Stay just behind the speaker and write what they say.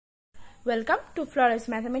Welcome to Florence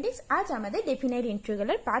mathematics. আজ আমাদের definite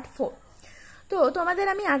ইন্টিগ্রালের পার্ট 4। তো তোমাদের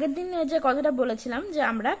আমি আগের দিন যে কথাটা বলেছিলাম যে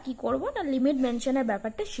আমরা কি করব না লিমিট মেনশনের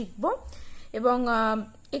ব্যাপারটা শিখব এবং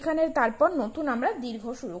এখানে তারপর নতুন আমরা দীর্ঘ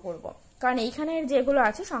শুরু করব, কারণ এইখানে যেগুলো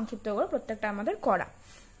আছে সংক্ষিপ্তগুলো প্রত্যেকটা আমাদের করা।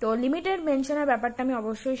 তো লিমিটের মেনশনের ব্যাপারটা আমি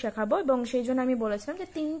অবশ্যই শেখাবো এবং সেই জন্য আমি বলেছিলাম যে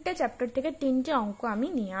 3টে চ্যাপ্টার থেকে 3টে অঙ্ক আমি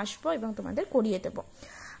নিয়ে আসবো এবং তোমাদের করিয়ে দেবো।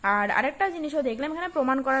 আর আরেকটা জিনিসও দেখলাম এখানে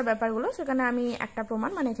প্রমাণ করার ব্যাপারগুলো, সেখানে আমি একটা প্রমাণ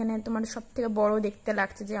মানে এখানে তোমার সব থেকে বড় দেখতে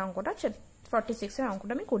লাগছে যে অঙ্কটা 46 এর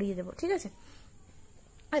অঙ্কটা আমি করিয়ে দেবো, ঠিক আছে?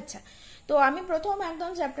 আচ্ছা, তো আমি প্রথম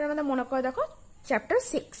একদম চ্যাপ্টার মধ্যে মনে করে দেখো চ্যাপ্টার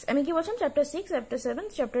 6, আমি কি বলছিলাম চ্যাপ্টার 6, চ্যাপ্টার 7,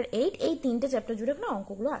 চ্যাপ্টার 8, এই 3টে চ্যাপ্টার জুড়ে এখানে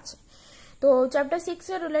অঙ্কগুলো আছে। তো চ্যাপ্টার 6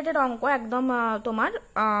 এর রিলেটেড অঙ্ক একদম তোমার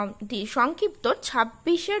সংক্ষিপ্ত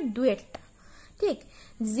 26-এর ডুয়েটটা, ঠিক?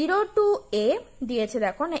 0 to a দিয়েছে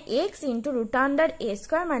দেখো না, x into root under a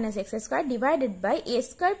square minus x square divided by a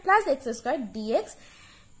square plus x square dx,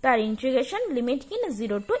 তার ইন্টিগ্রেশন লিমিট কি না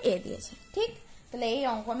 0 to a দিয়েছে, ঠিক? তাহলে এই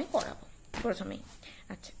অঙ্ক আমি করাবো প্রথমেই।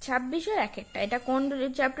 আচ্ছা, 26-এর এক একটা, এটা কোন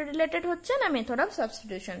চ্যাপ্টার রিলেটেড হচ্ছে না মেথড অফ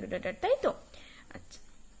সাবস্টিটিউশন রিলেটেড, তাই তো? আচ্ছা,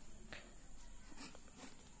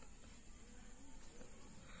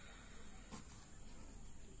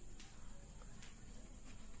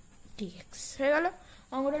 dx হয়ে গেল,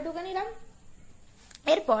 অঙ্কটা টুকে নিলাম।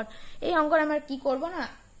 এরপর এই অঙ্কটা আমরা কি করব না,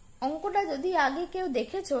 অঙ্কটা যদি আগে কেউ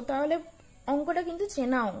দেখেছো তাহলে অঙ্কটা কিন্তু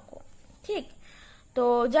চেনা অঙ্ক, ঠিক? তো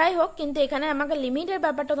যাই হোক, কিন্তু এখানে আমাকে লিমিটের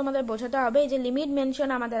ব্যাপারটা তোমাদের বোঝাতে হবে। এই যে লিমিট মেনশন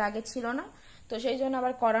আমাদের আগে ছিল না, তো সেই জন্য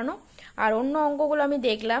আবার করানো। আর অন্য অঙ্কগুলো আমি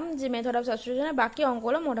দেখলাম যে মেথড অফ সাবস্টিটিউশনের বাকি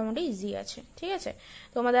অঙ্কগুলো মোটামুটি ইজি আছে, ঠিক আছে?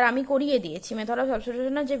 তোমাদের আমি করিয়ে দিয়েছি মেথড অফ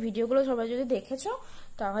সাবস্টিটিউশনের যে ভিডিওগুলো সবাই যদি দেখেছো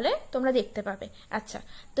তাহলে তোমরা দেখতে পাবে। আচ্ছা,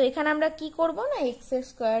 তো এখানে আমরা কি করব না, এক্স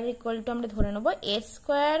স্কোয়ার ইকুয়াল টু আমরা ধরে নেবো এ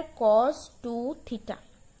স্কোয়ার কস 2 থিটা,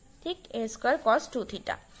 ঠিক? এ স্কোয়ার কস 2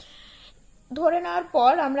 থিটা ধরে নেওয়ার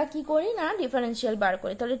পর আমরা কি করি না ডিফারেন্সিয়াল বার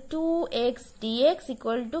করি। তাহলে 2x dx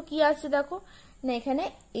ইকুয়াল টু কি আছে দেখো না, এখানে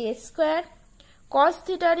এ স্কোয়ার কস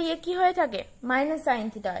থিটার ইয়ে কি হয়ে থাকে মাইনাস সাইন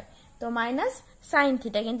থিটা হয়, তো মাইনাস সাইন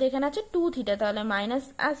থিটা, কিন্তু এখানে আছে 2 থিটা, তাহলে মাইনাস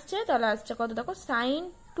আসছে, তাহলে আসছে কত দেখো সাইন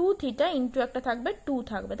 2 থিটা ইন্টু একটা থাকবে 2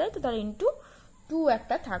 থাকবে, তাই তো? তাহলে ইন্টু 2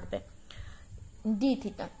 একটা থাকবে ডি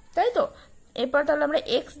থিটা, তাই তো? এরপর তাহলে আমরা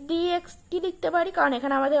এক্স ডিএক্স কি লিখতে পারি, কারণ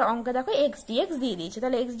এখানে আমাদের অঙ্কে দেখো এক্স ডিএক্স দিয়ে দিয়েছে,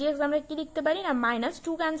 তাহলে এক্স ডিএক্স আমরা কি লিখতে পারি না, মাইনাস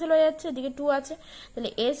 2 ক্যান্সেল হয়ে যাচ্ছে, এদিকে 2 আছে, তাহলে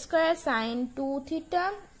এ square sine 2 theta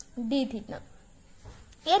D theta.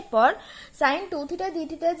 এরপর সাইন 2 থিটা ডি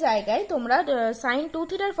থিটার জায়গায় তোমরা সাইন 2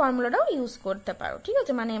 থিটার ফর্মুলাটাও ইউজ করতে পারো, ঠিক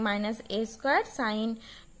আছে? মানে মাইনাস এ square sine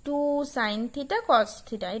 2 sine theta cos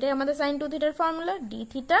theta, এটাই আমাদের সাইন 2 থিটার ফর্মুলা, ডি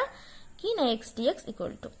থিটা কি না এক্স ডিএক্স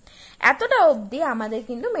ইকুয়াল টু। এতটা অবধি আমাদের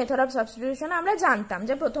কিন্তু মেথড অফ সাবস্টিটিউশন আমরা জানতাম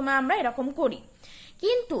যে প্রথমে আমরা এরকম করি,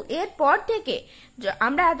 কিন্তু এরপর থেকে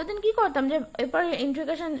আমরা এতদিন কি করতাম যে এরপর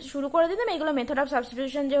ইন্টিগ্রেশন শুরু করে দিতাম, এগুলো মেথড অফ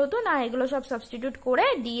সাবস্টিটিউশন যেহেতু না, এগুলো সব সাবস্টিটিউট করে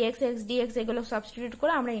ডিএক্স এক্স ডিএক্স এগুলো সাবস্টিটিউট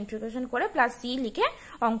করে আমরা ইন্টিগ্রেশন করে প্লাস সি লিখে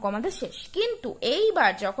অঙ্ক আমাদের শেষ। কিন্তু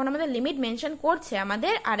এইবার যখন আমাদের লিমিট মেনশন করছে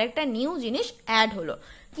আমাদের আরেকটা নিউ জিনিস অ্যাড হলো,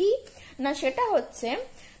 কি না সেটা হচ্ছে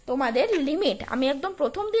তোমাদের লিমিট। আমি একদম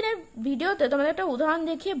প্রথম দিনের ভিডিওতে তোমাদের একটা উদাহরণ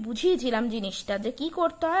দেখিয়ে বুঝিয়েছিলাম জিনিসটা যে কি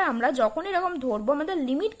করতে হয়, আমরা যখন এরকম ধরবো আমাদের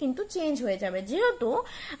লিমিট কিন্তু চেঞ্জ হয়ে যাবে, যেহেতু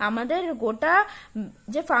আমাদের গোটা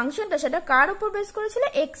যে ফাংশনটা সেটা কার উপর বেস করেছিল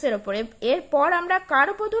এক্স এর উপর, এরপর আমরা কার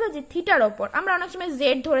উপর ধরেছি থিটার উপর, আমরা অনেক সময়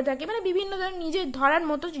জেড ধরে থাকি, মানে বিভিন্ন ধরনের নিজের ধরার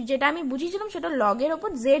মতো, যেটা আমি বুঝিয়েছিলাম সেটা লগের উপর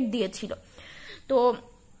জেড দিয়েছিল।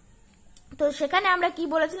 তো সেখানে আমরা কি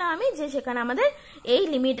বলেছিলাম আমি, যে সেখানে আমাদের এই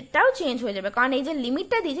লিমিটটাও চেঞ্জ হয়ে যাবে, কারণ এই যে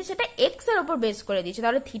লিমিটটা দিয়েছে সেটা এক্স এর উপর বেস করে দিয়েছে,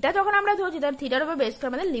 তাহলে থিটা যখন আমরা ধরছি তাহলে থিটার উপর বেস করে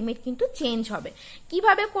আমাদের লিমিট কিন্তু চেঞ্জ হবে।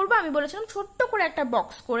 কিভাবে করবো আমি বলেছিলাম ছোট্ট করে একটা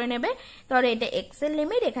বক্স করে নেবে, তাহলে এটা এক্স এর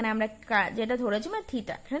লিমিট, এখানে আমরা যেটা ধরেছি মানে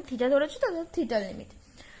থিটা, এখানে থিটা ধরেছি, তাহলে থিটার লিমিট,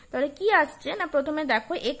 তাহলে কি আসছে না প্রথমে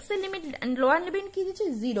দেখো এক্স এর লিমিট লোয়ার লিমিট কি দিচ্ছে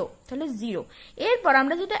 0, তাহলে 0। এরপর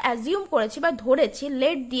আমরা যেটা অ্যাজিউম করেছি বা ধরেছি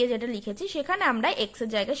লেট দিয়ে যেটা লিখেছি সেখানে আমরা এক্স এর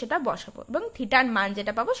জায়গায় সেটা বসাবো এবং থিটার মান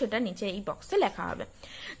যেটা পাবো সেটা নিচে এই বক্সে লেখা হবে।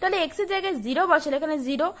 তাহলে এক্স এর জায়গায় 0 বসালে এখানে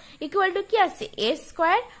 0 ইকুয়াল টু কি আসছে এ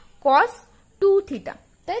স্কোয়ার কস 2 থিটা,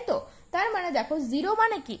 তাই তো? তার মানে দেখো 0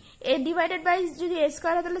 মানে কি এ ডিভাইডেড বাই যদি এ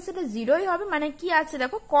স্কোয়ার হয় তাহলে সেটা 0ই হবে, মানে কি আছে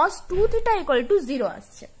দেখো কস 2 থিটা ইকুয়াল টু 0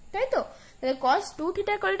 আসছে, তাই তো? তাহলে cos 2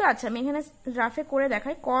 থিটা ইকুয়াল টু, আচ্ছা আমি এখানে রাফে করে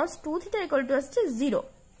দেখাই, cos 2 থিটা ইকুয়াল টু আসছে 0,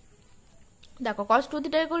 দেখো cos 2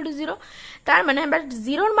 থিটা ইকুয়াল টু 0, তার মানে আমরা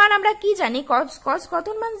 0 মান আমরা কি জানি, cos কত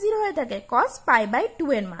মান 0 হয়ে থাকে, cos পাই বাই 2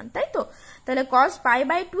 এর মান, তাই তো? তাহলে cos পাই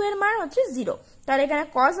বাই 2 এর মান হচ্ছে 0, তাহলে এখানে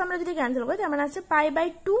cos আমরা যদি ক্যান্সেল করি তার মানে আছে পাই বাই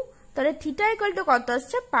 2, তাহলে থিটা ইকুয়াল টু কত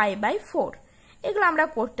আসছে পাই বাই 4। এগুলো আমরা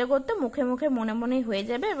করতে করতে মুখে মুখে মনে মনে হয়ে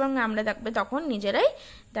যাবে এবং আমরা দেখবে তখন নিজেরাই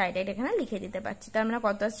ডাইরেক্ট এখানে লিখে দিতে পারছি, তার মানে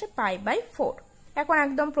কত আসছে পাই বাই 4। এখন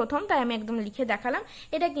একদম প্রথম, তাই আমি একদম লিখে দেখালাম।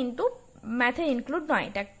 এটা কিন্তু ম্যাথে ইনক্লুড নয়,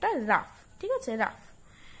 এটা একটা রাফ, ঠিক আছে, রাফ।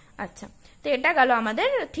 আচ্ছা, তো এটা গেল আমাদের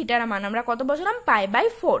থিটার মান, আমরা কত বসালাম,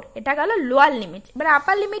 π/4। এটা গেল লোয়ার লিমিট। এবার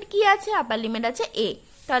আপার লিমিট কি আছে, আপার লিমিট আছে a,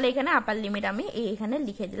 তাহলে এখানে আপার লিমিট আমি a এখানে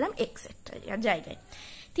লিখে দিলাম x একটা জায়গায়।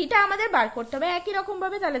 থিটা আমাদের বার করতে হবে একই রকম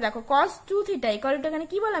ভাবে। তাহলে দেখো cos 2 থিটা ইকুয়াল টু এখানে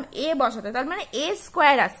কি বললাম, a বসাতে, তার মানে a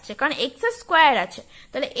স্কয়ার আসছে, কারণ x এর স্কয়ার আছে,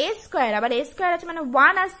 তাহলে a স্কয়ার, আবার a স্কয়ার আছে মানে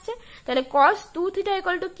 1 আসছে, তাহলে cos 2 থিটা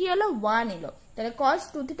ইকুয়াল টু কি হলো, 1 এলো, তাহলে cos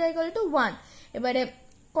 2 থিটা ইকুয়াল টু 1। এবারে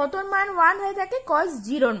কতর মান 1 হয়ে থাকে, cos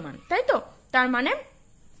 0 মান, তাই তো, তার মানে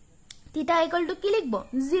থিটা ইকুয়াল টু কি লিখবো,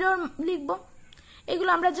 0 লিখবো,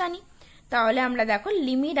 এগুলো আমরা জানি। তাহলে আমরা দেখো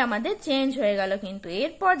লিমিট আমাদের চেঞ্জ হয়ে গেল। কিন্তু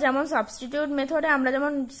এরপর যেমন সাবস্টিটিউট মেথডে আমরা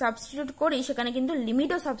যেমন সাবস্টিটিউট করি, সেখানে কিন্তু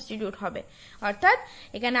লিমিটও সাবস্টিটিউট হবে, অর্থাৎ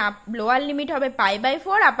এখানে লোয়ার লিমিট হবে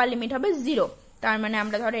π/4, আপার লিমিট হবে 0। তার মানে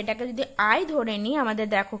আমরা ধরো এটাকে যদি i ধরে নিই, আমাদের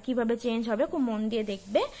দেখো কিভাবে চেঞ্জ হবে, খুব মন দিয়ে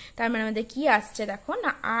দেখবে। তার মানে আমাদের কি আসছে দেখো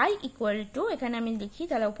না, i ইকুয়াল টু, এখানে আমি লিখি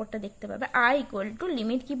তাহলে উপরটা দেখতে পাবে, i ইকুয়াল টু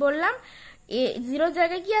লিমিট কি বললাম, a 0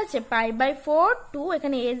 জায়গায় কি আছে π/4 টু,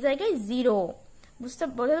 এখানে a জায়গায় 0। বুঝতে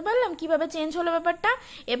পারলাম কিভাবে চেঞ্জ হলো ব্যাপারটা।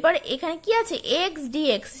 এবার এখানে কি আছে x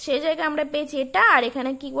dx, সেই জায়গায় আমরা পেয়েছি এটা, আর এখানে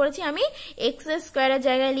কি করেছি আমি, x স্কয়ারের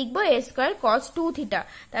জায়গায় লিখবো a স্কয়ার cos 2 থিটা।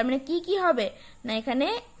 তার মানে কি কি হবে না, এখানে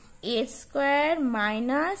a square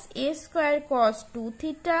minus a square cos 2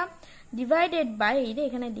 theta divided by,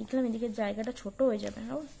 এখানে লিখলাম, এদিকে জায়গাটা ছোট হয়ে যাবে।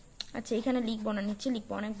 আচ্ছা, এখানে লিখবো না, নিচে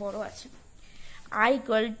লিখবো, অনেক বড় আছে। i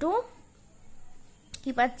ইকুয়াল টু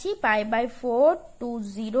কি পাচ্ছি, π/4 two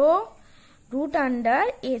 0 root under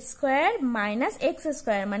a square minus x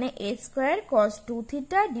square माने a square cos 2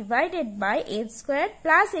 theta divided by a square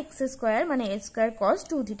plus x square माने a स्क्वायर cos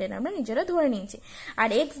 2 थीटा আমরা নিজেরা ধরে নিয়েছি। আর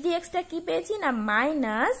x dx টা কি পেয়েছি না,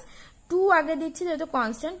 মাইনাস 2 আগে দিচ্ছি যেহেতু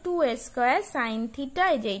constant, 2a square sin theta,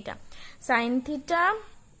 এই যে এইটা sin theta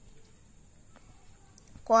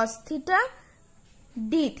cos theta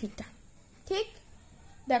d theta. ঠিক,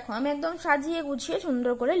 দেখো আমি একদম সাজিয়ে গুছিয়ে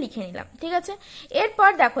সুন্দর করে লিখে নিলাম, ঠিক আছে। এরপর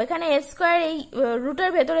দেখো এখানে a স্কয়ার, এই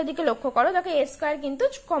রুটের ভেতরের দিকে লক্ষ্য করো, দেখো a স্কয়ার কিন্তু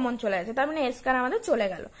কমন চলে আসে, তার মানে a স্কয়ার আমাদের চলে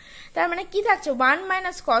গেল। তার মানে কি থাকছে, 1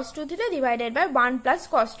 minus cos 2 theta divided by 1 plus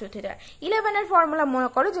cos 2 theta. 11 এর ফর্মুলা মনে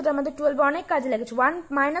করো, যেটা আমাদের 12 এ অনেক কাজে লেগেছে। 1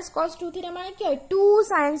 মাইনাস cos 2 থিটা মানে কি হয়, 2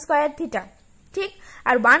 sin স্কয়ার থিটা, ঠিক।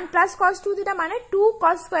 আর 1 প্লাস cos 2 থিটা মানে 2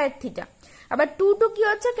 cos স্কয়ার থিটা। আবার 2 কি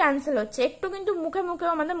হচ্ছে, ক্যান্সেল হচ্ছে। একটু কিন্তু মুখে মুখে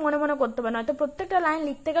আমাদের মনে মনে করতে হবে, নয়তো প্রত্যেকটা লাইন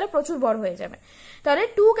লিখতে গেলে প্রচুর বড় হয়ে যাবে। তাহলে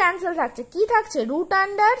 2 ক্যান্সেল থাকছে, কি থাকছে, root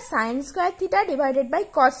under sin square theta divided by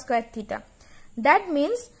cos square theta. That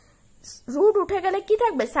means root উঠে গেলে কি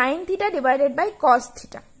থাকবে, sin theta divided by cos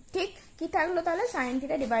theta. ঠিক, কি থাকলো তাহলে, sin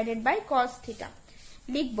theta divided by cos theta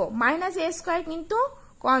লিখবো। মাইনাস a স্কয়ার কিন্তু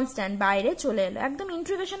কনস্ট্যান্ট, বাইরে চলে এলো, একদম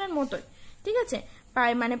ইন্টিগ্রেশনের মতোই, ঠিক আছে।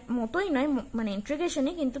 পাই মানে মতোই নয়, মানে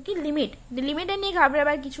ইন্টিগ্রেশনই, কিন্তু কি লিমিট, লিমিটে নিয়ে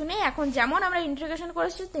ঘাবড়াবার কিছু নেই। এখন যেমন আমরা ইন্টিগ্রেশন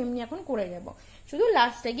করেছি তেমনি এখন করে যাব, শুধু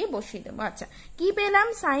লাস্টে গিয়ে বসিয়ে দেবো। আচ্ছা, কি পেলাম,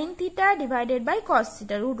 sin theta divided by cos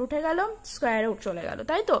theta, root উঠে গেল, স্কয়ার রুট চলে গেল,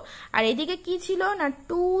 তাই তো। আর এদিকে কি ছিল না,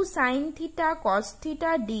 2 sin theta cos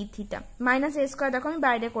theta d theta, minus a square দেখো আমি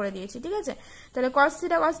বাইরে করে দিয়েছি, ঠিক আছে। তাহলে cos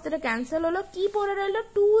থিটা ক্যান্সেল হলো, কি পড়ে রইল,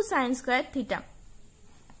 2 sin square theta,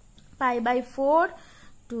 π/4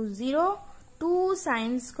 two 0 2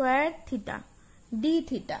 sin square theta d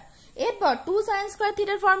theta. এরপর 2 sin স্কয়ার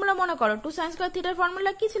থিটার ফর্মুলা মনে করো, 2 sin স্কয়ার থিটার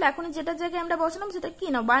ফর্মুলা কি ছিল, এখন যেটা জায়গায় আমরা বসালাম সেটা কি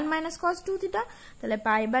না, 1 মাইনাস cos 2 থিটা। তাহলে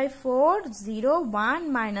π/4 0 1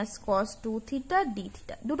 minus cos 2 theta d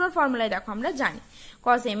theta. দুটোর ফর্মুলাই দেখো আমরা জানি,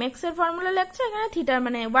 cos mx এর ফর্মুলা লাগছে, এখানে থিটার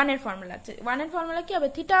মানে 1 এর ফর্মুলা আছে। 1 এর ফর্মুলা কি হবে,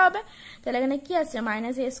 থিটা হবে। তাহলে এখানে কি আসছে,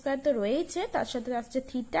 মাইনাস a স্কয়ার তো রয়েছে, তার সাথে আসছে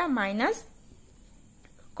থিটা মাইনাস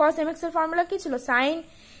cos mx এর ফর্মুলা কি ছিল, sin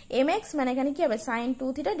mx মানে এখানে কি হবে, sin 2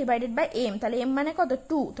 theta divided by m, তাহলে m মানে কত,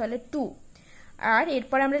 2, তাহলে 2। আর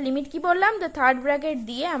এরপর আমরা লিমিট কি বললাম, তো থার্ড ব্র্যাকেট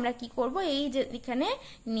দিয়ে আমরা কি করব, এই যে এখানে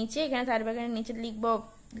নিচে, এখানে থার্ড ব্র্যাকেটের নিচে লিখবো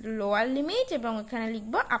লোয়ার লিমিট এবং এখানে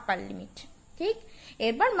লিখবো আপার লিমিট, ঠিক।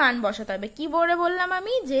 এরপর মান বসাতে হবে, কি বলে বললাম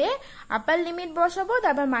আমি, যে আপার লিমিট বসাবো,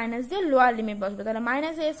 তারপর মাইনাস দিয়ে লোয়ার লিমিট বসাবো। তাহলে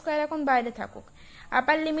মাইনাস a স্কয়ার এখন বাইরে থাকুক,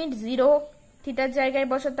 আপার লিমিট 0 থিটার জায়গায়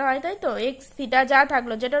বসাতে হয়, তাই তো, x থিটা যা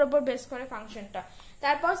থাকলো যেটার উপর বেস করে ফাংশনটা,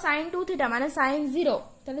 তারপর sin 2 থিটা মানে sin 0,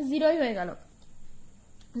 তাহলে 0ই হয়ে গেল,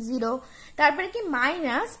 0। তারপরে কি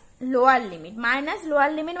minus lower limit, minus lower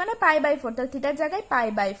limit মানে π/4, তাহলে থিটার জায়গায়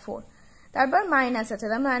π/4, তারপর মাইনাস আছে,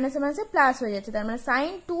 তার মাইনাসে মাইনাসে প্লাস হয়ে যাচ্ছে, তার মানে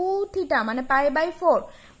sin 2 থিটা মানে π/4,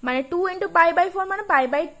 মানে 2 ইন্টু π/4 মানে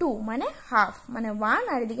π/2 মানে হাফ, মানে 1,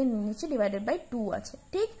 আর এদিকে নিচে ডিভাইডেড বাই 2 আছে,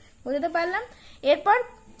 ঠিক, বুঝতে পারলাম। এরপর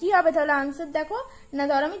কি হবে তাহলে আনসার দেখো না,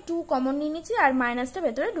 ধর আমি 2 কমন নিয়ে নিচ্ছি আর মাইনাসটা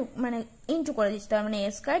ভেতরে মানে ইনটু করে দিচ্ছি, তার মানে a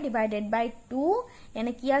স্কয়ার ডিভাইডেড বাই 2,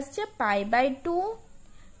 এখানে কি আসছে পাই বাই 2,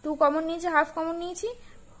 2 কমন নিয়েছি, হাফ কমন নিয়েছি,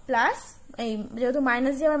 প্লাস এই যেহেতু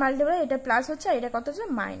মাইনাস দিয়ে আমার মাল্টিপ্লাই, এটা প্লাস হচ্ছে আর এটা কত হচ্ছে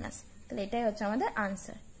মাইনাস, তাহলে এটাই হচ্ছে আমাদের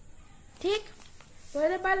আনসার। ঠিক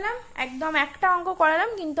বুঝতে পারলাম? একদম একটা অঙ্ক করালাম,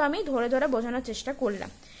 কিন্তু আমি ধরে ধরে বোঝানোর চেষ্টা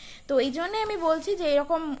করলাম। তো এই জন্য আমি বলছি যে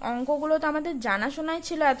এরকম অঙ্কগুলো তো আমাদের জানাশোনাই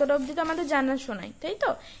ছিল, এতটা অবধি তো আমাদের জানাশোনাই, তাই তো?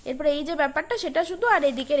 এরপরে এই যে ব্যাপারটা সেটা শুধু, আর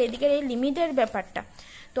এদিকের এই লিমিটের ব্যাপারটা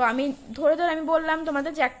তো আমি ধরে ধরে আমি বললাম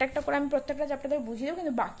তোমাদের যে একটা একটা করে আমি প্রত্যেকটা চ্যাপ্টার থেকে বুঝিয়ে দেবো,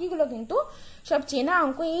 কিন্তু বাকিগুলো কিন্তু সব চেনা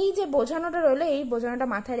অঙ্ক। এই যে বোঝানোটা রইলো, এই বোঝানোটা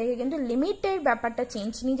মাথায় রেখে কিন্তু লিমিটের ব্যাপারটা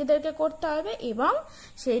চেঞ্জ নিজেদেরকে করতে হবে এবং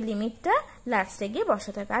সেই লিমিটটা লাস্টে গিয়ে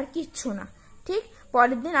বসাতে হবে, আর কিচ্ছু না। ঠিক,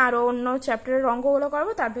 পরের দিন আরো অন্য চ্যাপ্টারের অঙ্কগুলো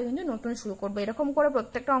করবো, তারপরে কিন্তু নতুন শুরু করবো। এরকম করে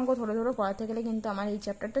প্রত্যেকটা অঙ্ক ধরে ধরে করাতে গেলে কিন্তু আমার এই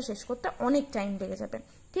চ্যাপ্টারটা শেষ করতে অনেক টাইম লেগে যাবে।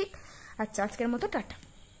 ঠিক, আচ্ছা আজকের মতো টাটা।